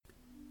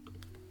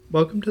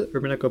Welcome to the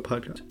Urban Echo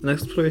Podcast, an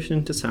exploration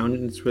into sound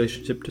and its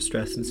relationship to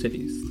stress in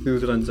cities through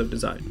the lens of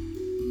design.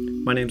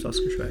 My name's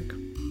Oscar Schwag.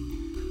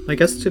 My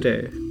guests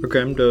today are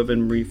Graham Dove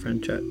and Marie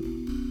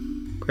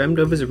Franchette. Graham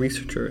Dove is a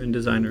researcher and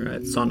designer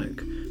at Sonic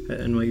at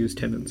NYU's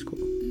Tandon School.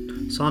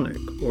 Sonic,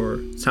 or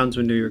Sounds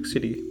of New York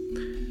City,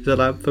 is a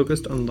lab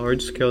focused on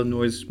large-scale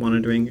noise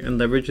monitoring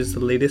and leverages the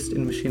latest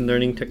in machine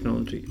learning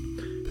technology,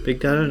 big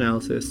data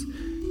analysis,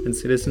 and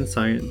citizen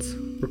science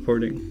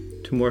reporting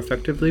to more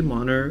effectively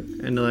monitor,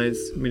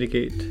 analyze,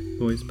 mitigate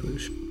noise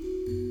pollution.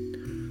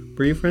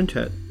 Marie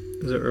Franchette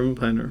is an urban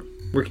planner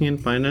working in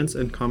Finance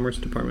and Commerce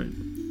Department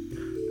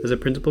as a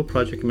principal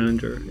project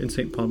manager in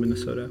St. Paul,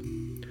 Minnesota,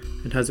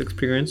 and has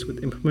experience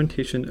with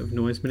implementation of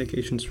noise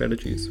mitigation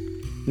strategies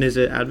and is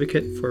an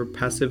advocate for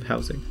passive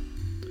housing.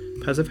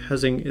 Passive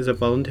housing is a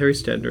voluntary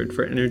standard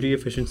for energy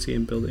efficiency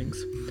in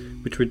buildings,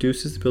 which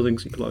reduces the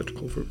building's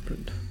ecological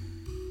footprint.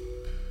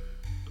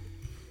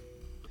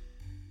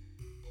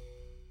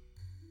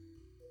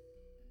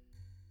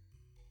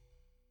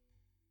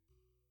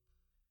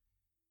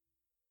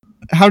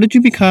 How did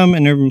you become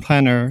an urban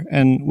planner,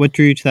 and what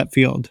drew you to that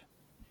field?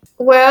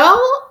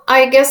 Well,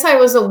 I guess I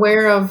was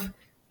aware of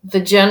the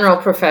general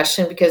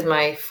profession because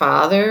my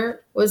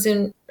father was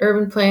in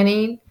urban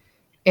planning.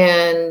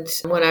 And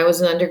when I was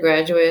an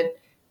undergraduate,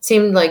 it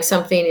seemed like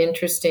something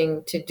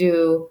interesting to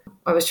do.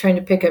 I was trying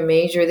to pick a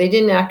major. They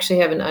didn't actually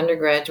have an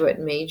undergraduate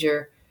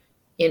major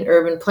in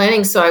urban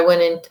planning. So I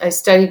went in, I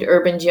studied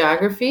urban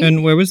geography.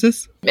 And where was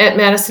this? At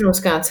Madison,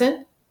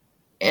 Wisconsin.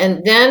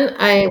 And then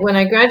when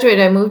I graduated,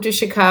 I moved to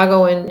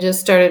Chicago and just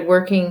started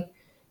working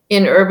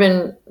in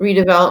urban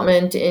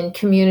redevelopment in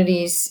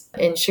communities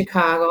in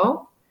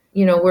Chicago.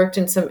 Worked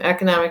in some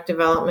economic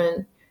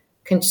development,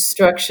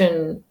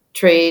 construction,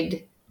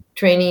 trade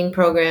training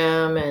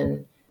program,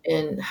 and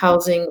in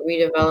housing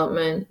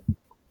redevelopment.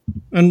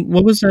 And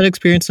what was that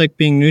experience like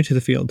being new to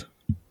the field?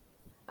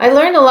 I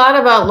learned a lot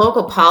about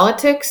local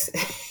politics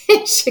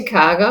in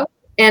Chicago.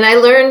 And I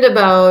learned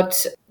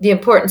about the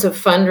importance of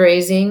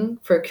fundraising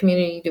for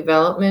community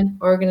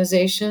development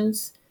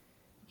organizations.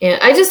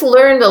 And I just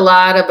learned a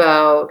lot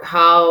about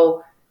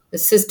how the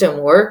system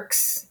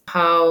works,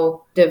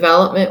 how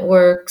development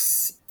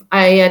works.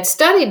 I had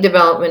studied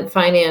development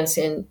finance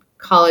in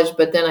college,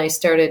 but then I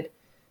started,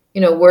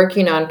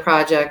 working on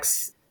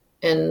projects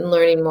and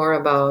learning more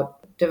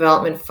about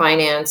development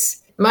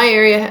finance. My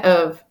area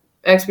of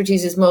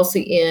expertise is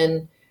mostly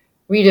in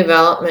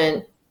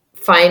redevelopment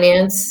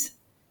finance.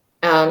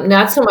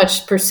 Not so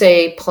much per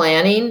se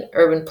planning,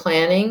 urban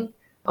planning,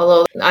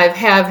 although I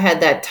have had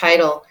that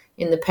title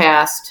in the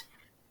past,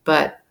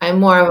 but I'm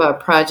more of a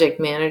project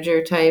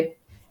manager type.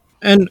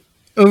 And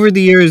over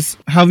the years,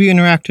 how have you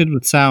interacted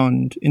with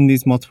sound in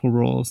these multiple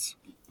roles?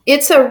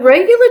 It's a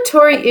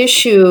regulatory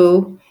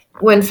issue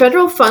when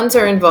federal funds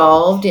are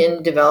involved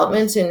in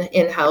developments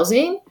in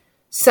housing.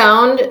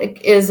 Sound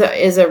is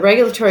a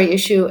regulatory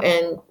issue,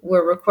 and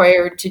we're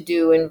required to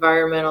do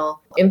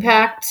environmental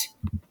impact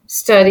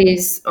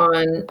studies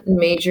on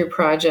major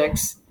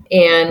projects,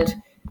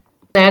 and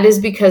that is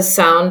because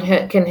sound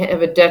can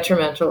have a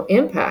detrimental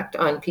impact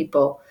on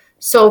people.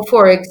 So,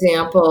 for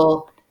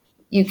example,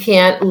 you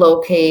can't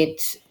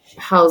locate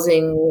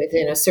housing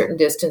within a certain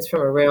distance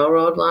from a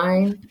railroad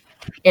line.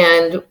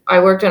 And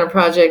I worked on a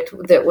project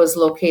that was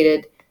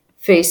located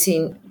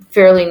facing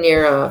fairly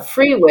near a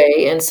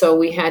freeway, and so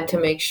we had to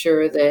make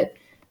sure that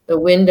the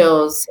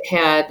windows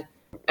had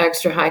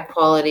extra high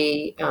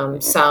quality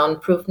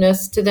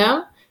soundproofness to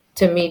them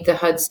to meet the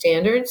HUD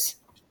standards.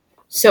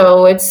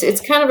 So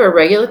it's kind of a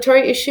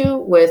regulatory issue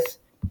with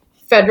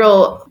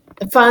federal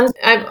funds.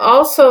 I've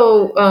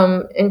also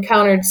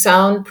encountered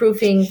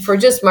soundproofing for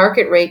just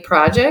market rate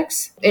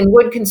projects. In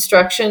wood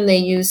construction, they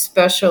use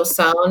special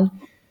sound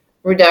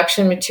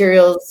reduction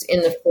materials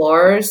in the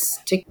floors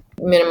to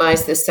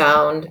minimize the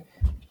sound.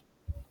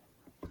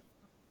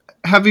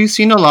 Have you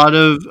seen a lot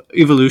of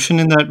evolution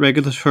in that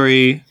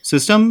regulatory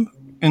system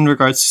in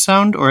regards to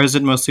sound, or has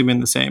it mostly been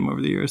the same over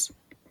the years?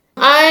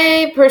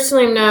 I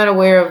personally am not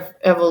aware of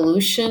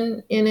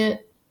evolution in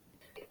it.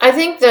 I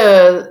think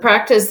the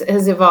practice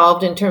has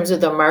evolved in terms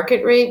of the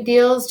market rate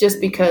deals just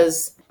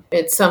because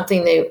it's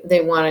something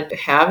they wanted to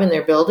have in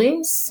their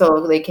buildings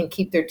so they can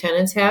keep their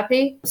tenants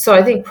happy. So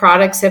I think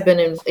products have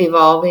been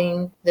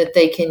evolving that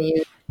they can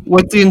use.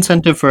 What's the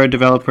incentive for a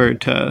developer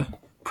to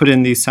put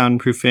in these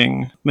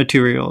soundproofing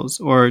materials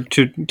or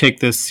to take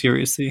this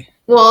seriously?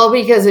 Well,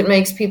 because it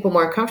makes people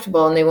more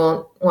comfortable and they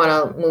won't want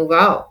to move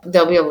out.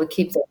 They'll be able to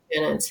keep their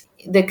tenants.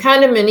 The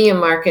condominium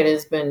market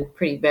has been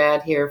pretty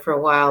bad here for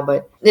a while,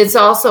 but it's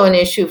also an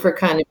issue for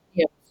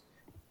condominiums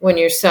when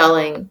you're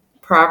selling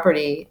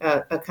property,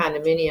 a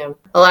condominium.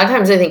 A lot of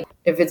times I think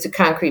if it's a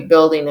concrete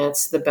building,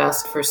 that's the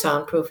best for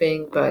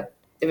soundproofing. But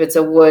if it's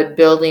a wood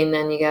building,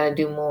 then you got to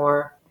do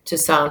more to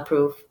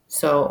soundproof.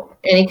 So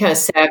any kind of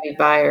savvy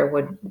buyer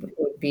would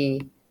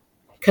be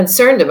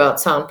concerned about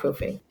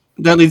soundproofing.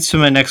 That leads to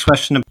my next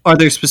question. Are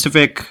there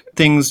specific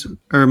things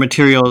or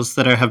materials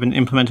that have been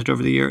implemented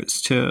over the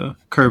years to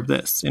curb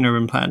this in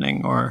urban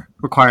planning or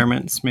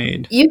requirements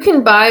made? You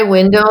can buy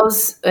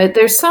windows.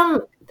 There's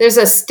some there's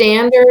a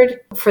standard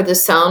for the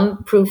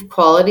soundproof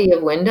quality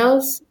of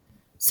windows.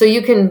 So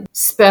you can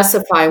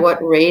specify what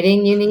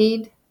rating you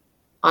need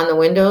on the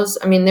windows.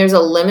 I mean, there's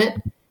a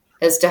limit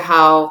as to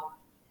how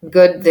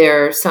good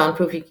their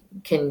soundproof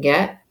can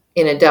get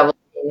in a double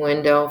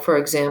window, for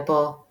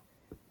example.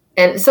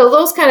 And so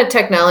those kind of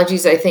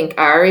technologies, I think,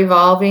 are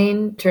evolving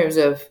in terms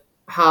of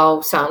how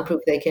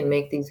soundproof they can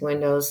make these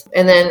windows.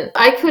 And then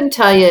I couldn't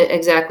tell you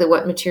exactly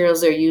what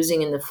materials they're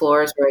using in the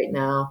floors right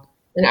now.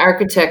 An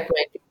architect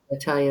might be able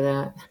to tell you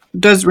that.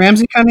 Does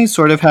Ramsey County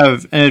sort of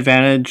have an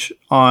advantage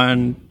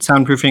on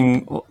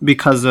soundproofing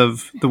because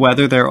of the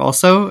weather there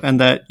also, and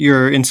that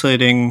you're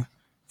insulating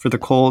for the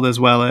cold as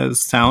well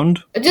as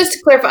sound? Just to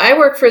clarify, I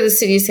work for the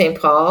city of St.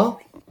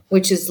 Paul,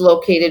 which is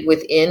located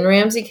within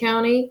Ramsey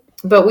County,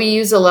 but we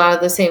use a lot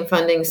of the same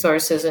funding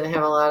sources and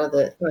have a lot of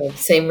the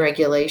same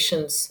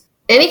regulations.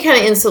 Any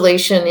kind of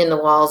insulation in the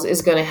walls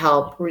is going to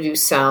help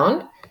reduce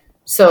sound.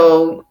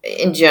 So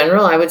in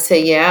general, I would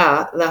say,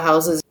 yeah, the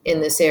houses in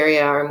this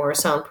area are more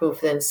soundproof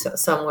than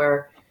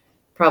somewhere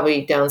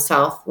probably down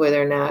south where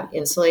they're not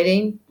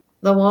insulating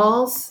the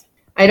walls.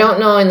 I don't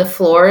know in the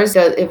floors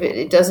if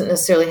it doesn't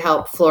necessarily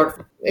help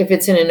floor. If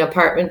it's in an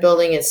apartment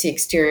building, it's the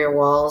exterior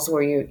walls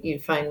where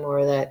you'd find more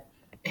of that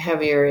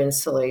heavier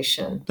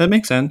insulation. That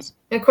makes sense.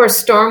 And of course,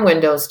 storm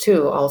windows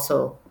too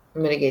also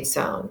mitigate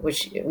sound,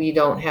 which we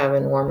don't have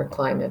in warmer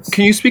climates.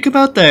 Can you speak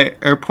about the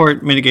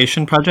airport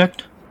mitigation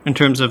project in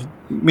terms of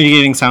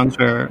mitigating sounds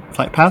for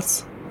flight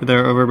paths that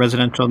are over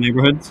residential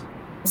neighborhoods?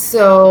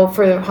 So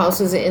for the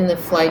houses in the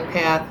flight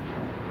path,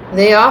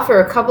 they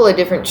offer a couple of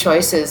different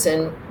choices,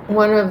 and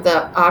one of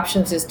the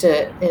options is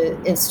to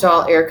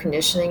install air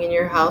conditioning in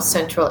your house,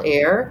 central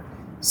air,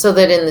 so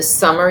that in the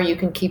summer you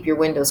can keep your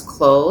windows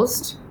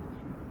closed.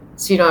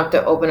 So you don't have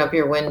to open up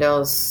your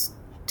windows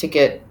to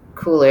get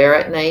cool air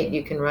at night.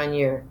 You can run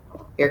your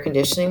air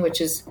conditioning,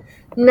 which is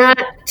not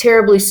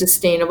terribly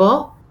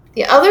sustainable.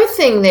 The other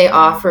thing they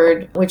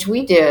offered, which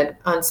we did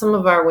on some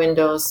of our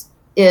windows,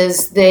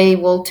 is they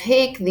will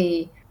take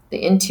the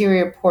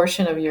interior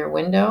portion of your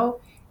window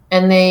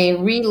and they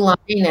reline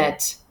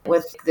it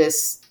with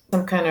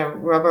some kind of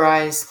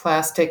rubberized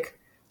plastic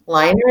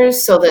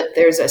liners so that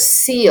there's a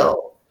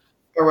seal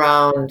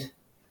around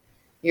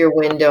your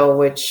window,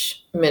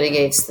 which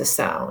mitigates the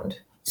sound.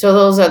 So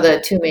those are the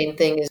two main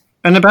things.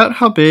 And about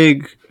how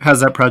big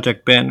has that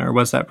project been, or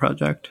was that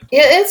project?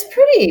 Yeah, it's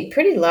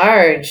pretty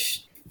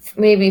large.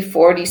 Maybe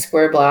 40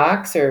 square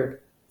blocks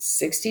or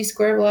 60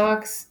 square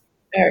blocks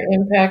are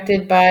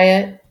impacted by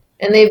it.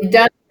 And they've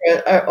done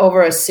it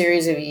over a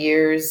series of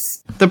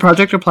years. The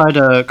project applied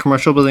to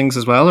commercial buildings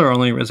as well, or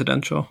only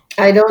residential?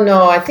 I don't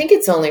know. I think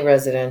it's only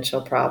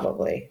residential,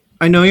 probably.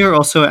 I know you're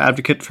also an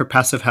advocate for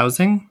passive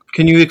housing.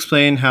 Can you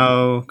explain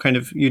how kind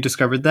of you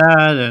discovered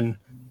that and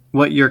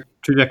what your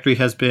trajectory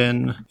has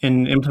been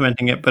in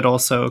implementing it, but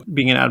also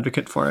being an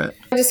advocate for it?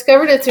 I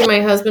discovered it through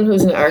my husband,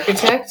 who's an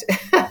architect.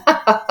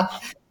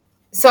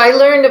 So I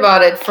learned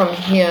about it from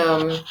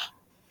him.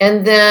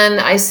 And then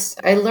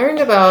I learned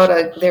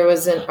about there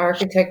was an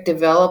architect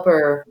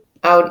developer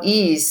out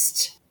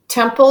east,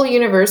 Temple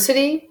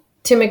University,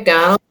 Tim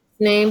McDonald's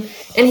name.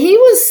 And he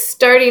was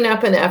starting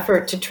up an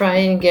effort to try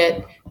and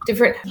get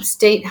different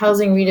state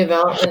housing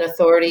redevelopment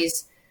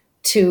authorities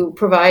to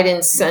provide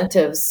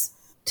incentives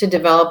to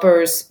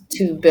developers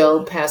to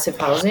build passive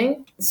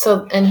housing.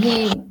 And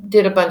he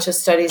did a bunch of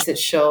studies that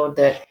showed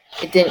that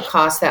it didn't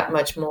cost that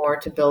much more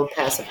to build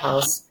passive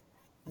house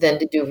than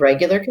to do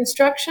regular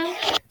construction.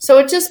 So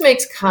it just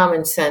makes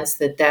common sense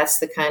that that's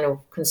the kind of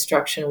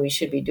construction we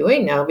should be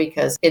doing now,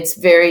 because has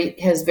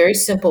very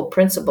simple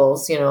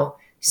principles,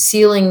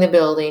 sealing the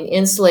building,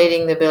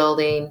 insulating the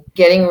building,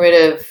 getting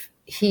rid of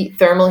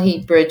thermal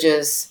heat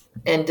bridges,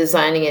 and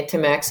designing it to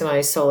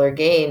maximize solar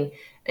gain.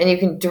 And you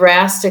can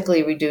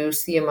drastically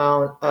reduce the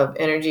amount of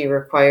energy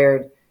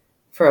required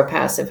for a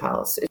passive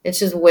house. It's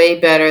just way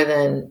better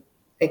than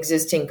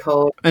existing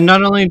code. And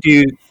not only do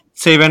you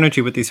save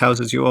energy with these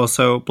houses, you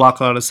also block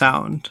a lot of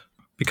sound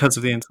because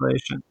of the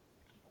insulation.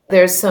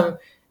 There's some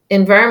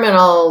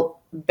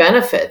environmental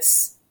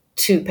benefits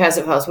to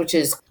passive house, which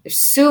is they're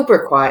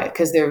super quiet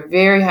because they're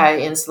very high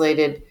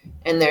insulated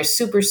and they're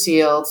super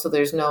sealed, so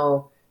there's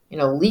no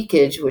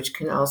leakage, which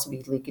can also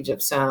be leakage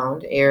of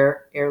sound,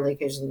 air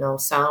leakage, no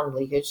sound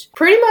leakage.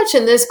 Pretty much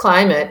in this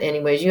climate,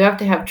 anyways, you have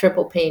to have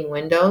triple pane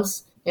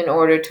windows in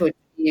order to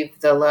achieve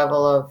the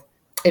level of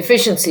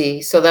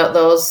efficiency, so that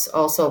those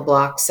also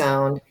block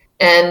sound.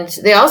 And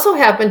they also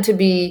happen to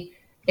be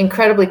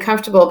incredibly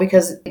comfortable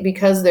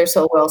because they're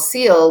so well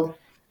sealed,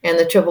 and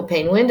the triple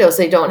pane windows,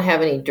 they don't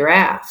have any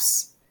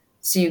drafts.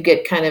 So you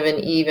get kind of an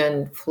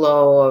even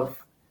flow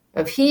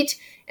of heat.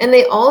 And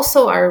they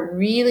also are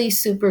really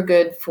super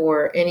good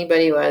for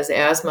anybody who has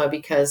asthma,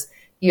 because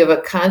you have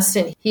a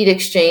constant heat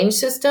exchange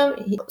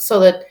system, so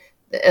that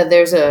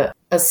there's a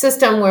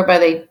system whereby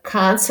they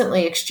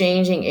constantly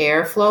exchanging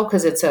airflow,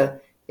 because it's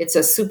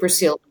a super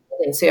sealed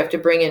building. So you have to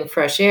bring in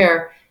fresh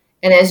air.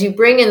 And as you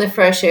bring in the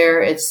fresh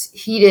air, it's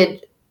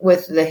heated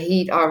with the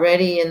heat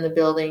already in the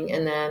building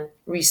and then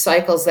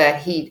recycles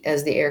that heat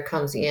as the air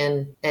comes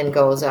in and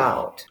goes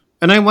out.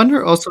 And I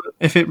wonder also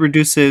if it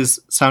reduces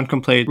sound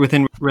complaint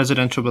within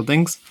residential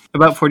buildings.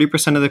 About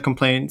 40% of the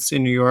complaints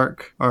in New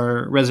York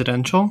are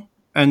residential.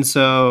 And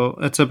so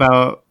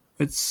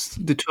it's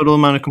the total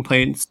amount of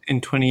complaints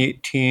in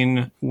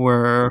 2018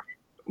 were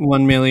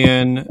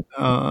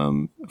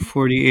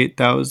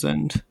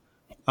 1,048,000.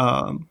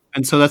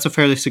 And so that's a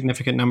fairly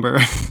significant number.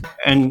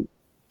 And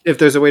if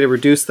there's a way to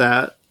reduce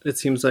that, it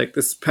seems like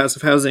this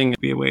passive housing would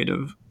be a way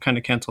to kind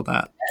of cancel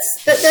that.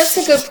 That's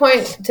a good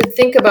point to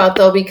think about,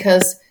 though,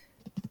 because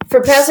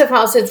for passive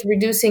house, it's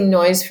reducing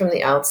noise from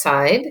the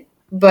outside.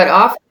 But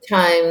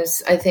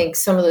oftentimes, I think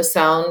some of the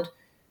sound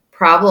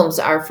problems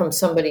are from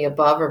somebody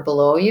above or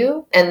below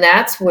you. And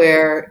that's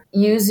where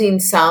using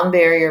sound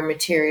barrier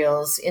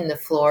materials in the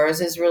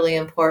floors is really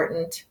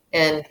important,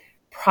 and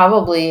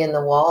probably in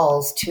the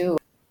walls too.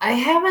 I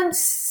haven't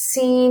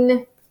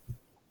seen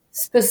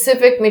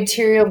specific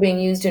material being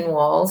used in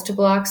walls to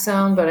block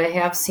sound, but I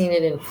have seen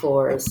it in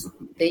floors.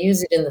 They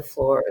use it in the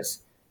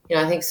floors.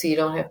 I think so you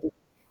don't have to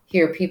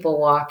hear people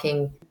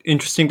walking.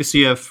 Interesting to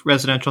see if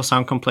residential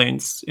sound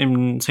complaints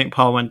in St.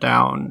 Paul went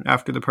down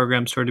after the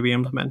program started to be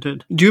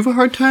implemented. Do you have a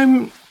hard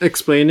time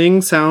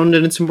explaining sound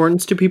and its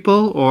importance to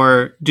people,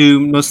 or do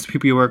most of the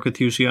people you work with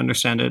usually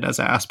understand it as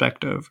an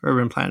aspect of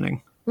urban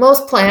planning?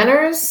 Most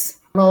planners,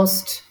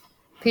 most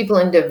people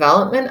in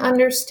development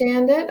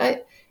understand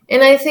it.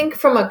 I think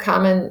from a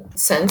common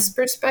sense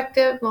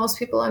perspective, most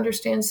people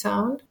understand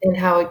sound and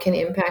how it can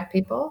impact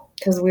people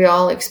because we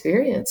all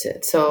experience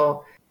it.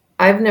 So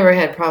I've never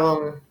had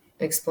problem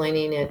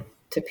explaining it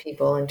to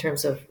people in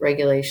terms of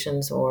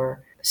regulations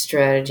or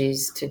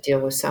strategies to deal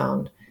with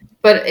sound.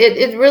 But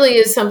it really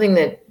is something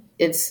that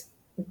it's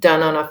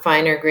done on a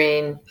finer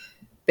grain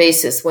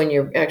basis when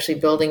you're actually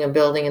building a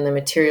building and the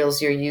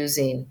materials you're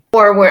using,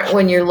 or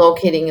when you're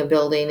locating a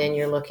building and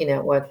you're looking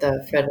at what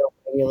the federal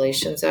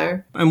regulations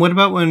are. And what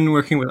about when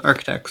working with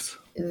architects?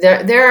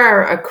 There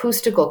are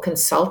acoustical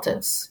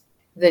consultants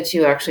that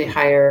you actually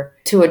hire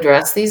to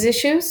address these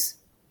issues.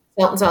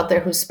 Consultants out there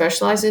who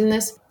specialize in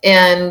this.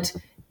 And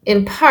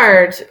in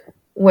part,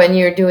 when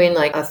you're doing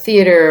like a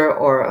theater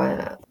or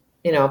a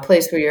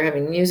place where you're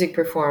having music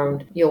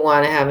performed, you'll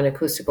want to have an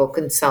acoustical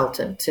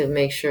consultant to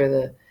make sure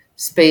the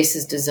space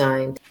is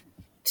designed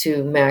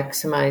to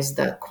maximize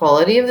the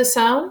quality of the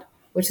sound,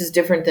 which is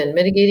different than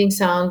mitigating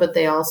sound, but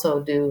they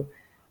also do,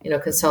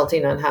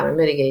 consulting on how to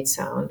mitigate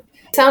sound.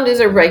 Sound is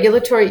a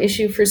regulatory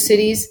issue for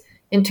cities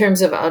in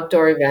terms of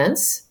outdoor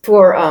events.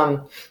 For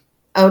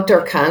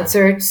outdoor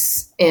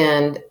concerts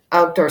and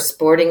outdoor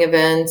sporting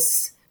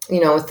events,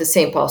 with the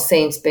St. Paul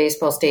Saints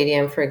baseball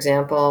stadium, for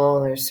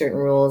example, there's certain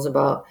rules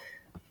about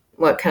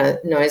what kind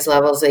of noise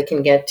levels they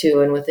can get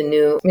to, and with the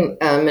new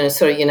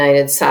Minnesota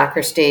United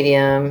soccer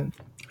stadium.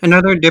 And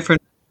are there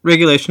different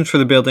regulations for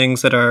the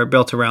buildings that are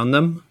built around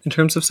them in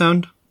terms of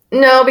sound?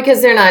 No,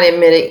 because they're not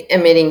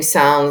emitting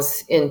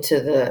sounds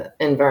into the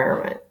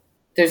environment.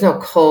 There's no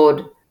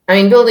code. I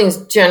mean,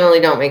 buildings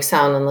generally don't make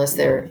sound unless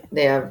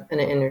they have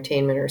an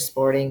entertainment or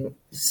sporting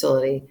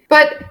facility.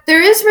 But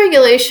there is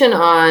regulation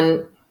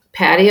on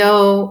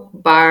patio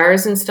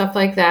bars and stuff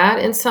like that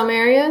in some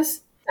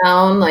areas.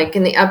 Like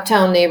in the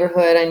Uptown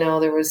neighborhood, I know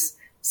there was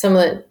some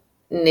of the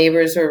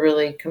neighbors were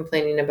really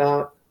complaining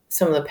about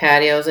some of the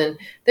patios. And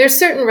there's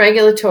certain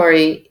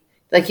regulatory,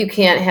 like you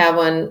can't have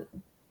one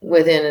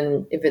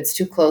if it's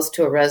too close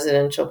to a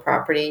residential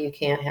property, you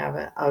can't have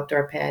an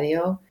outdoor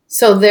patio.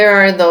 So there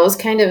are those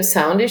kind of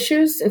sound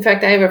issues. In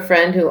fact, I have a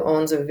friend who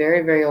owns a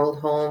very, very old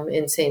home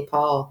in St.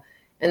 Paul,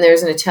 and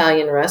there's an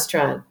Italian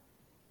restaurant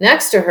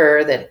next to her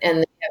and they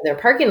have their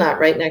parking lot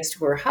right next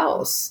to her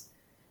house.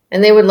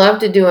 And they would love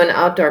to do an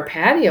outdoor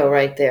patio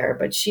right there,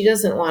 but she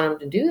doesn't want them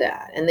to do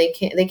that. And they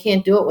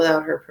can't do it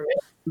without her permission.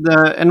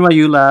 The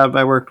NYU lab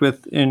I worked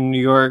with in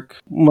New York,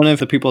 one of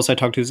the people I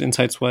talked to's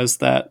insights was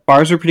that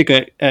bars were pretty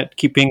good at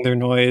keeping their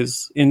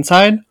noise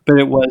inside, but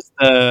it was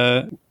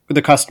the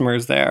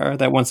customers there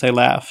that once they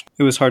left,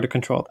 it was hard to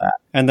control that.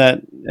 And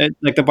that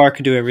the bar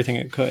could do everything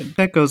it could.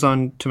 That goes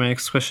on to my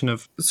next question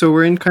so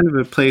we're in kind of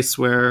a place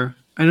where,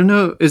 I don't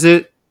know,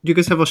 do you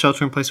guys have a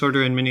shelter in place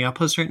order in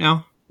Minneapolis right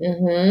now?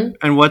 Mm-hmm.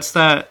 And what's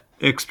that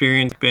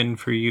experience been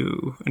for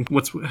you? And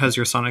what has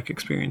your sonic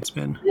experience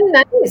been?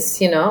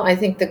 Nice. I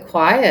think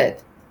the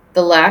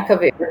lack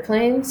of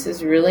airplanes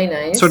is really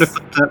nice. Sort of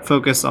that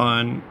focus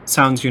on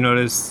sounds you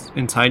notice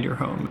inside your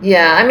home.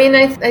 Yeah. I mean,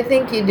 I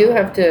think you do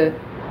have to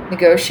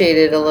negotiate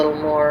it a little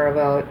more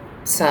about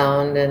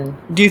sound. And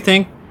do you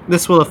think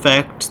this will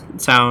affect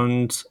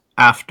sound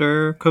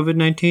after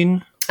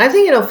COVID-19? I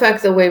think it'll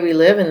affect the way we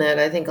live in that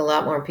I think a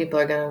lot more people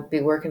are going to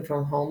be working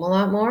from home a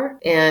lot more.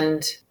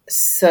 And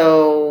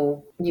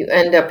so you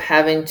end up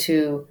having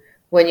to,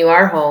 when you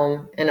are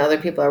home and other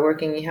people are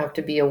working, you have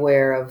to be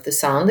aware of the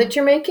sound that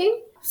you're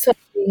making. So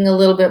being a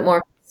little bit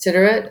more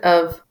considerate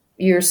of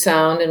your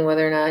sound and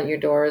whether or not your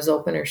door is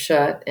open or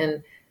shut.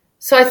 And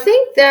so I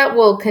think that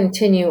will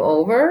continue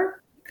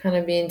over, kind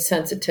of being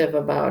sensitive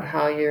about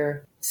how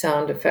your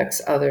sound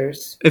affects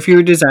others. If you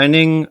were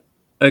designing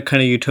a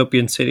kind of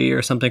utopian city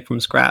or something from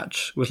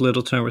scratch with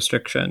little to no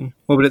restriction,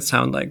 what would it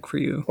sound like for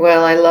you?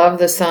 Well, I love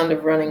the sound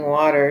of running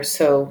water,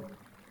 so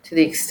to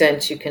the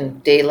extent you can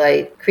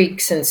daylight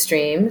creeks and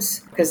streams,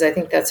 because I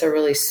think that's a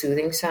really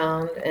soothing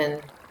sound,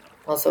 and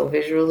also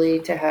visually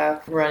to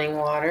have running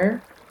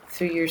water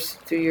through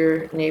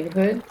your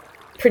neighborhood.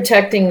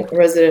 Protecting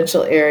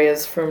residential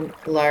areas from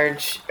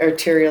large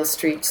arterial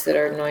streets that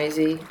are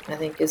noisy, I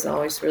think, is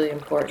always really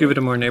important. Give it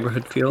a more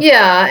neighborhood feel.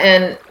 Yeah,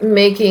 and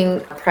making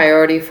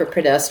priority for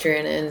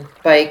pedestrian and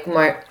bike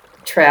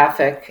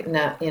traffic,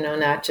 not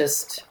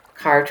just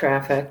car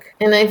traffic.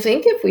 And I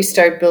think if we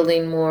start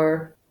building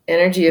more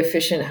energy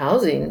efficient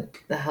housing,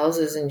 the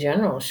houses in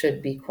general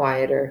should be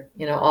quieter.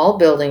 All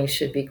buildings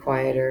should be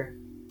quieter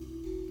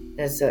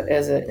as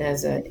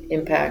a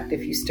impact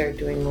if you start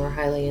doing more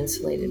highly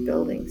insulated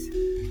buildings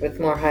with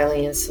more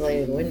highly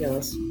insulated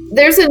windows.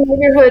 There's a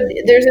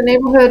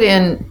neighborhood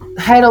in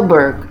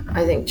Heidelberg,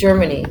 I think,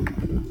 Germany,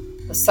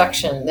 a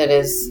section that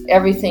is,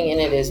 everything in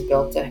it is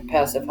built to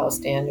Passive House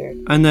standard.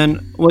 And then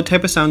what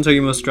type of sounds are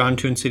you most drawn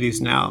to in cities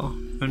now?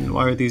 And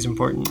why are these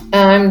important?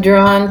 I'm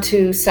drawn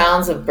to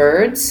sounds of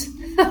birds.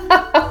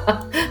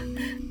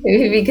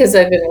 Maybe because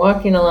I've been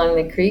walking along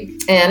the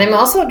creek. And I'm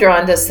also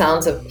drawn to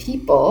sounds of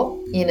people.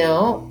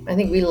 I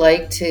think we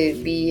like to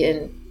be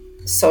in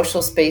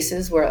social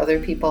spaces where other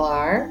people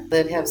are,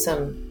 that have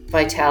some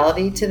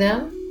vitality to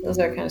them. Those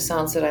are kind of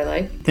sounds that I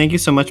like. Thank you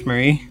so much,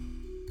 Marie.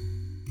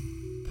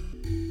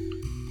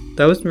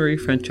 That was Marie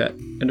Franchette,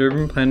 an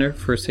urban planner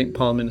for St.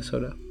 Paul,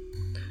 Minnesota.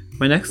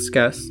 My next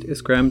guest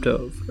is Graham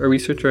Dove, a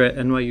researcher at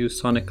NYU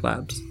Sonic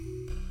Labs.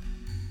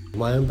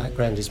 My own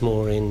background is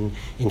more in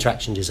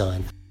interaction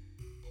design.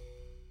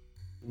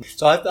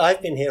 So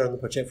I've been here on the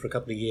project for a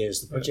couple of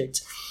years.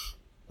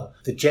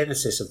 The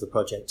genesis of the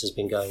project has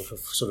been going for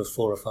sort of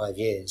 4 or 5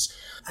 years.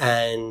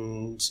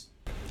 And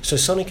so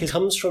Sonic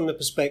comes from the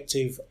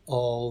perspective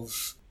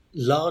of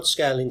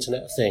large-scale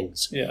Internet of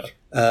Things. Yeah.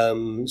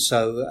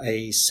 So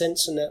a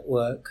sensor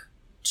network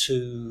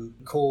to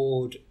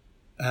record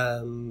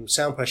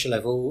sound pressure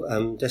level,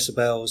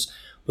 decibels,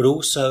 but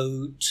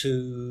also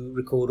to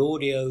record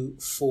audio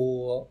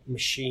for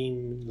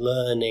machine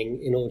learning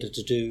in order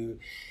to do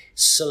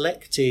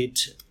selected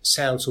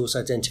sound source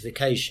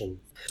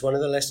identification. One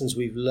of the lessons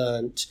we've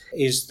learnt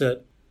is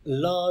that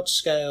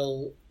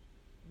large-scale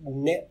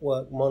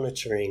network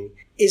monitoring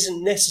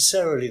isn't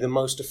necessarily the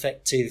most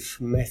effective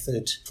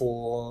method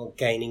for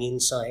gaining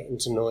insight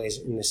into noise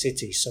in the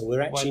city. So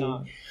we're actually... Why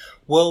not?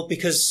 Well,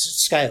 because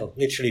scale,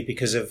 literally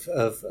because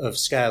of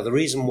scale. The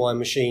reason why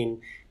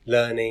machine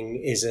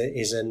learning is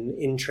an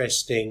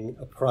interesting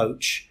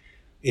approach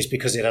is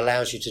because it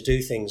allows you to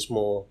do things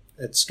more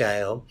at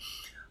scale.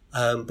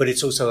 But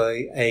it's also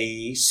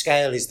a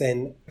scale is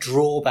then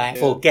drawback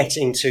for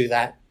getting to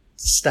that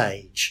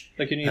stage.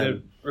 Like you need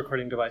a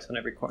recording device on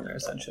every corner,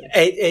 essentially.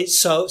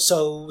 So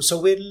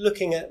we're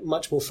looking at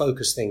much more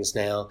focused things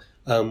now,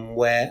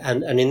 where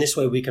and in this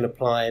way we can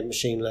apply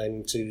machine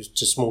learning to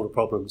smaller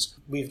problems.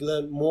 We've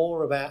learned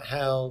more about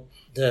how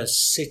the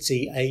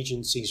city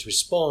agencies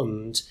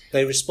respond.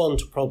 They respond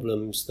to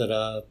problems that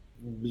are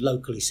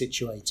locally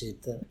situated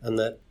and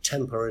that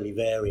temporarily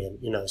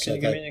variant, Can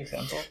you give me an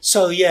example?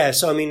 So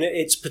I mean,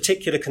 it's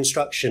particular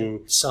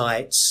construction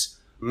sites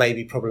may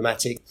be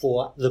problematic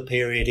for the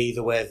period,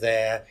 either where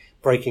they're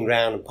breaking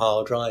ground and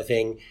pile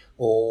driving,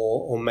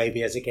 or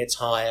maybe as it gets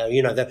higher.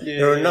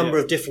 There are a number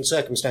of different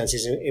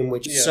circumstances in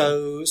which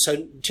so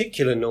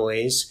particular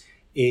noise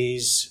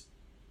is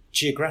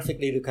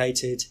geographically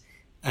located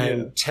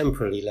and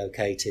temporally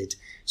located.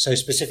 So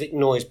specific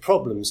noise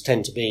problems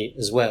tend to be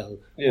as well,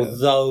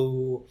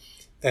 although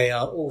they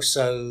are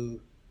also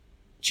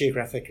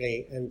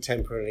geographically and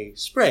temporally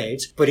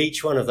spread, but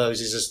each one of those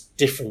is a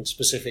different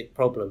specific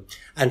problem.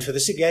 And for the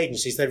city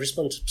agencies, they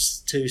respond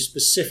to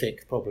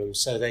specific problems.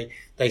 So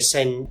they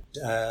send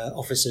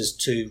officers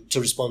to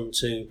respond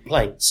to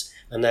complaints,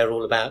 and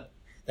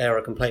they're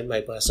a complaint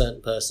made by a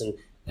certain person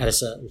at a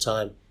certain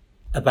time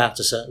about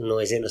a certain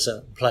noise in a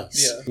certain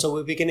place. Yeah. So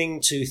we're beginning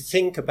to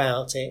think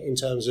about it in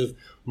terms of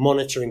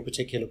monitoring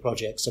particular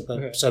projects,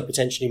 so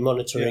potentially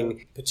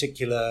monitoring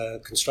particular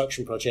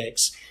construction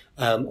projects,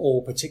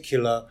 or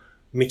particular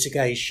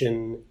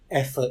mitigation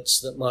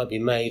efforts that might be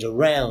made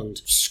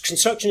around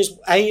construction.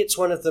 It's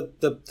one of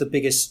the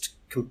biggest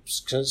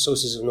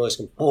sources of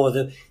noise,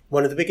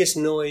 one of the biggest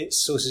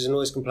sources of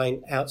noise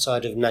complaint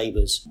outside of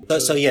neighbours.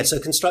 So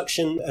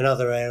construction,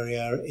 another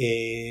area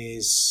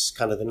is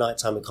kind of the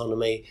nighttime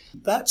economy.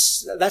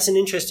 That's an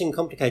interesting,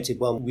 complicated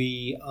one.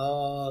 We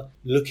are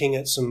looking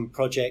at some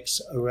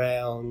projects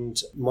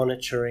around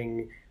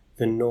monitoring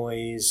the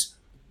noise,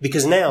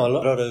 because now a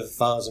lot of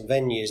bars and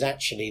venues,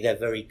 actually, they're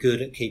very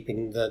good at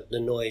keeping the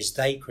noise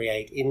they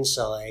create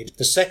inside.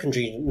 The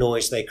secondary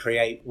noise they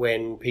create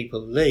when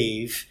people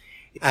leave,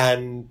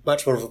 and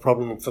much more of a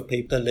problem for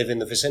people that live in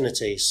the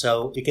vicinity.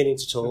 So we're beginning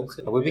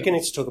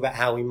to talk about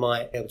how we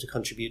might be able to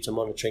contribute to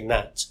monitoring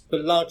that.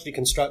 But largely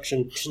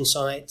construction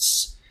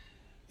sites,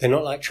 they're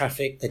not like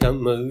traffic, they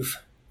don't move.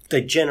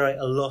 They generate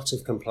a lot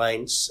of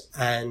complaints,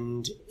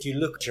 and if you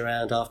look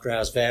around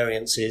after-hours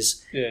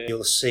variances,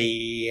 you'll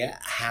see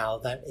how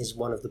that is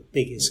one of the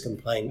biggest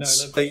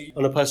complaints. So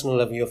on a personal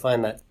level, you'll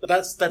find that. But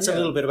that's a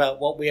little bit about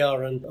what we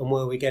are and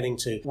where we're getting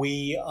to.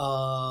 We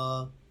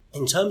are,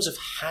 in terms of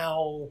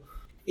how,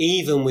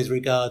 even with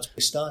regards,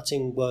 we're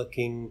starting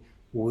working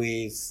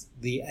with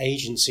the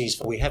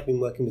agencies. We have been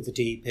working with the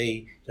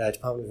DEP, the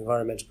Department of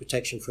Environmental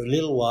Protection, for a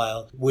little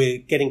while. We're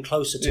getting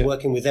closer to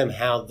working with them,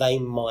 how they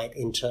might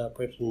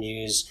interpret and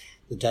use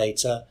the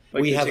data.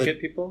 Like we have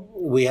people?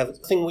 We have a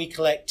thing we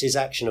collect is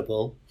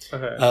actionable.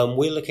 Okay.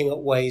 We're looking at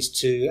ways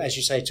to, as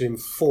you say, to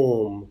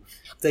inform.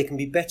 They can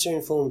be better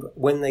informed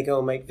when they go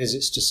and make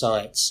visits to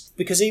sites.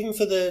 Because even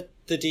for the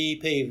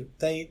DEP,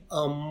 they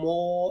are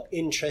more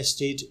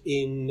interested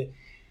in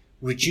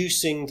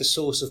reducing the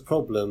source of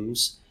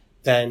problems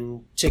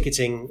than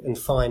ticketing and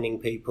fining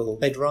people.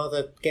 They'd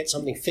rather get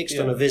something fixed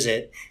on a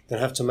visit than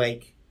have to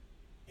make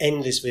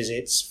endless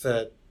visits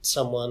for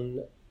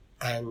someone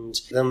and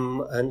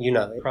them,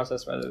 and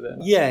process rather than.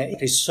 Yeah,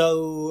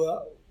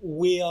 so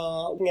we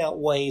are looking out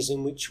ways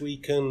in which we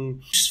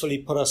can usefully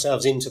put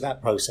ourselves into that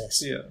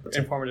process. Yeah,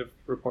 informative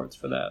reports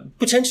for that.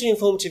 Potentially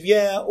informative,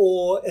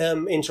 or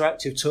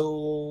interactive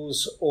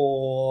tools,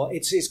 or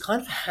it's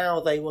kind of how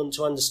they want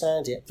to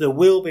understand it. There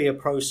will be a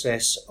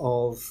process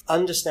of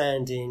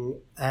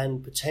understanding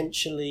and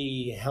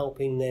potentially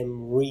helping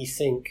them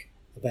rethink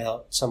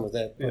about some of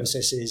their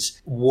processes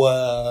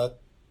were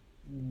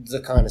the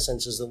kind of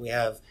sensors that we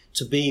have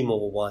to be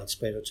more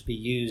widespread or to be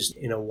used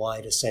in a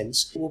wider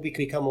sense. It will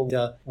become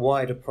a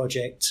wider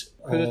project.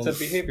 Because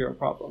it's a behavioral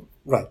problem.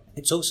 Right.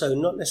 It's also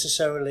not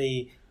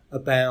necessarily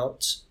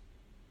about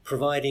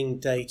providing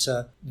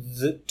data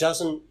that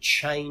doesn't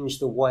change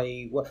the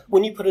way...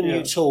 When you put a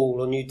new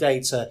tool or new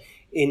data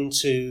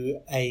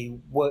into a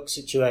work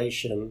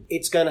situation,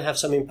 it's going to have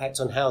some impact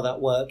on how that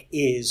work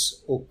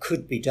is or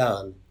could be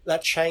done.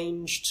 That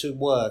change to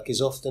work is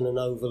often an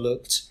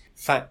overlooked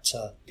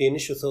factor. The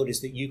initial thought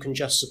is that you can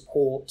just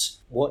support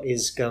what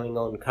is going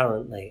on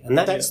currently. And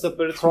that's the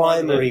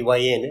primary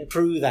way in.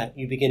 Through that,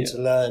 you begin to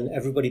learn,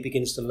 everybody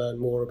begins to learn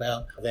more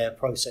about their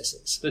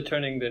processes. They're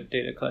turning the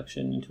data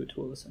collection into a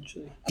tool,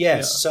 essentially.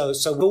 Yes, so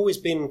we've always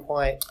been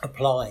quite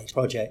applied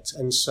project.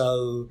 And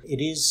so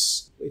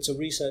it's a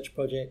research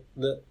project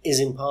that is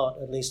in part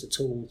at least a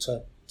tool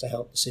to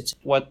help the city.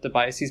 What the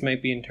biases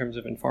might be in terms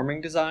of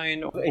informing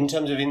design? In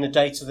terms of in the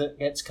data that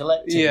gets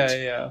collected?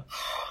 Yeah.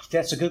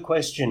 That's a good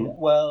question.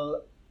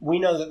 Well, we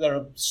know that there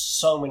are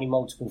so many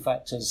multiple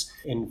factors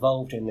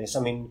involved in this. I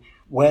mean,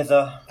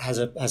 weather has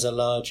a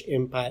large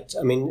impact.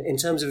 I mean, in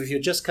terms of if you're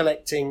just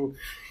collecting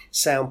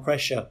sound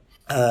pressure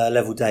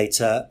level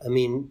data, I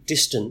mean,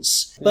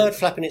 distance. Bird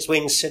flapping its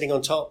wings sitting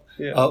on top,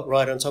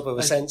 right on top of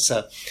a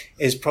sensor,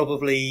 is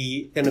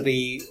probably going to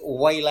be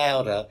way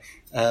louder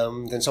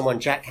than someone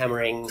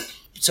jackhammering.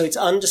 So it's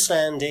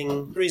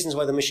understanding reasons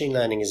why the machine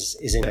learning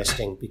is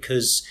interesting,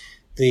 because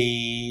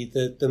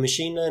the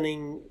machine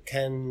learning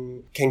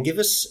can give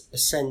us a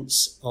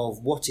sense of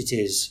what it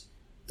is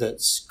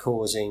that's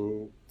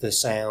causing the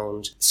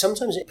sound.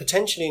 Sometimes it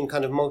potentially in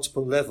kind of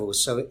multiple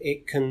levels, so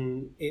it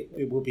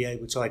will be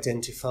able to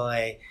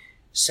identify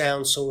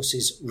sound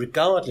sources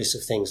regardless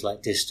of things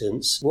like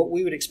distance. What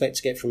we would expect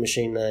to get from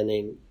machine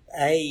learning,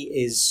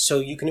 is, so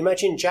you can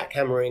imagine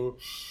jackhammering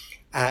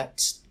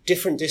at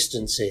different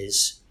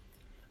distances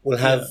will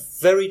have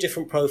very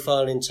different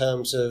profile in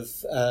terms of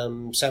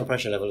sound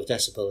pressure level, of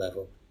decibel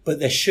level. But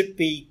there should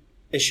be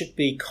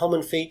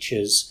common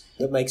features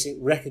that makes it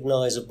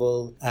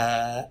recognizable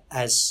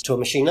as to a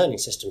machine learning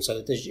system.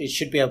 So it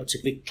should be able to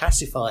be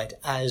classified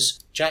as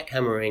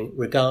jackhammering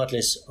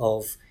regardless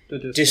of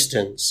the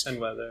distance and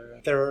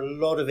weather. There are a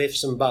lot of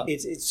ifs and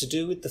buts. It's to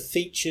do with the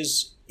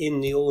features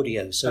in the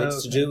audio. So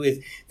it's to do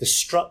with the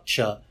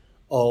structure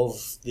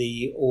of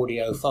the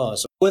audio file.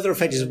 So weather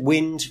effect is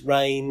wind,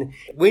 rain.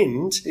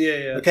 Wind,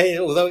 okay,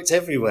 although it's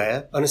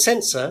everywhere, on a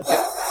sensor,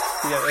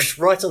 it's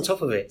right on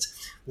top of it.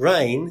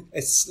 Rain,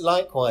 it's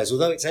likewise,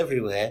 although it's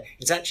everywhere,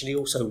 it's actually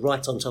also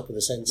right on top of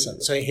the sensor.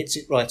 So it hits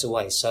it right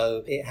away.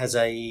 So it has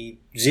a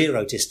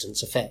zero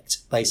distance effect,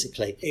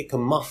 basically. It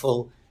can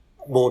muffle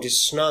more,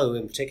 snow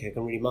in particular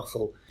can really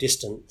muffle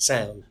distant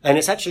sound. And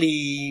it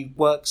actually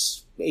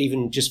works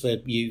even just for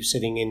you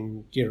sitting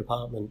in your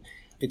apartment.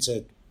 If it's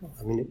a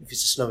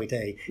snowy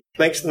day, it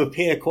makes them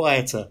appear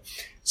quieter.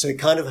 So it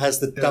kind of has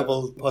the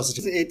double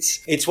positive.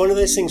 It's one of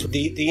those things,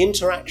 the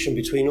interaction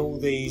between all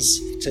these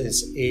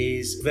factors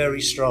is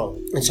very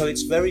strong. And so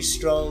it's very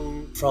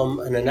strong from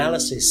an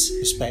analysis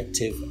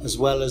perspective as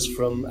well as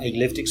from a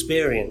lived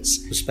experience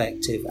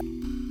perspective.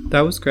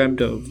 That was Graham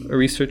Dove, a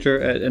researcher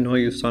at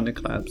NYU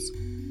Sonic Labs.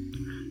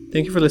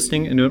 Thank you for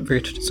listening, and don't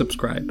forget to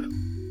subscribe.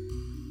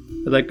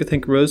 I'd like to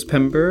thank Rose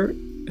Pember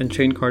and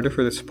Shane Carter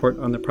for their support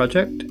on the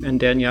project, and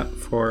Dan Yap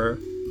for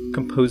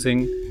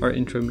composing our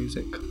intro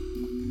music.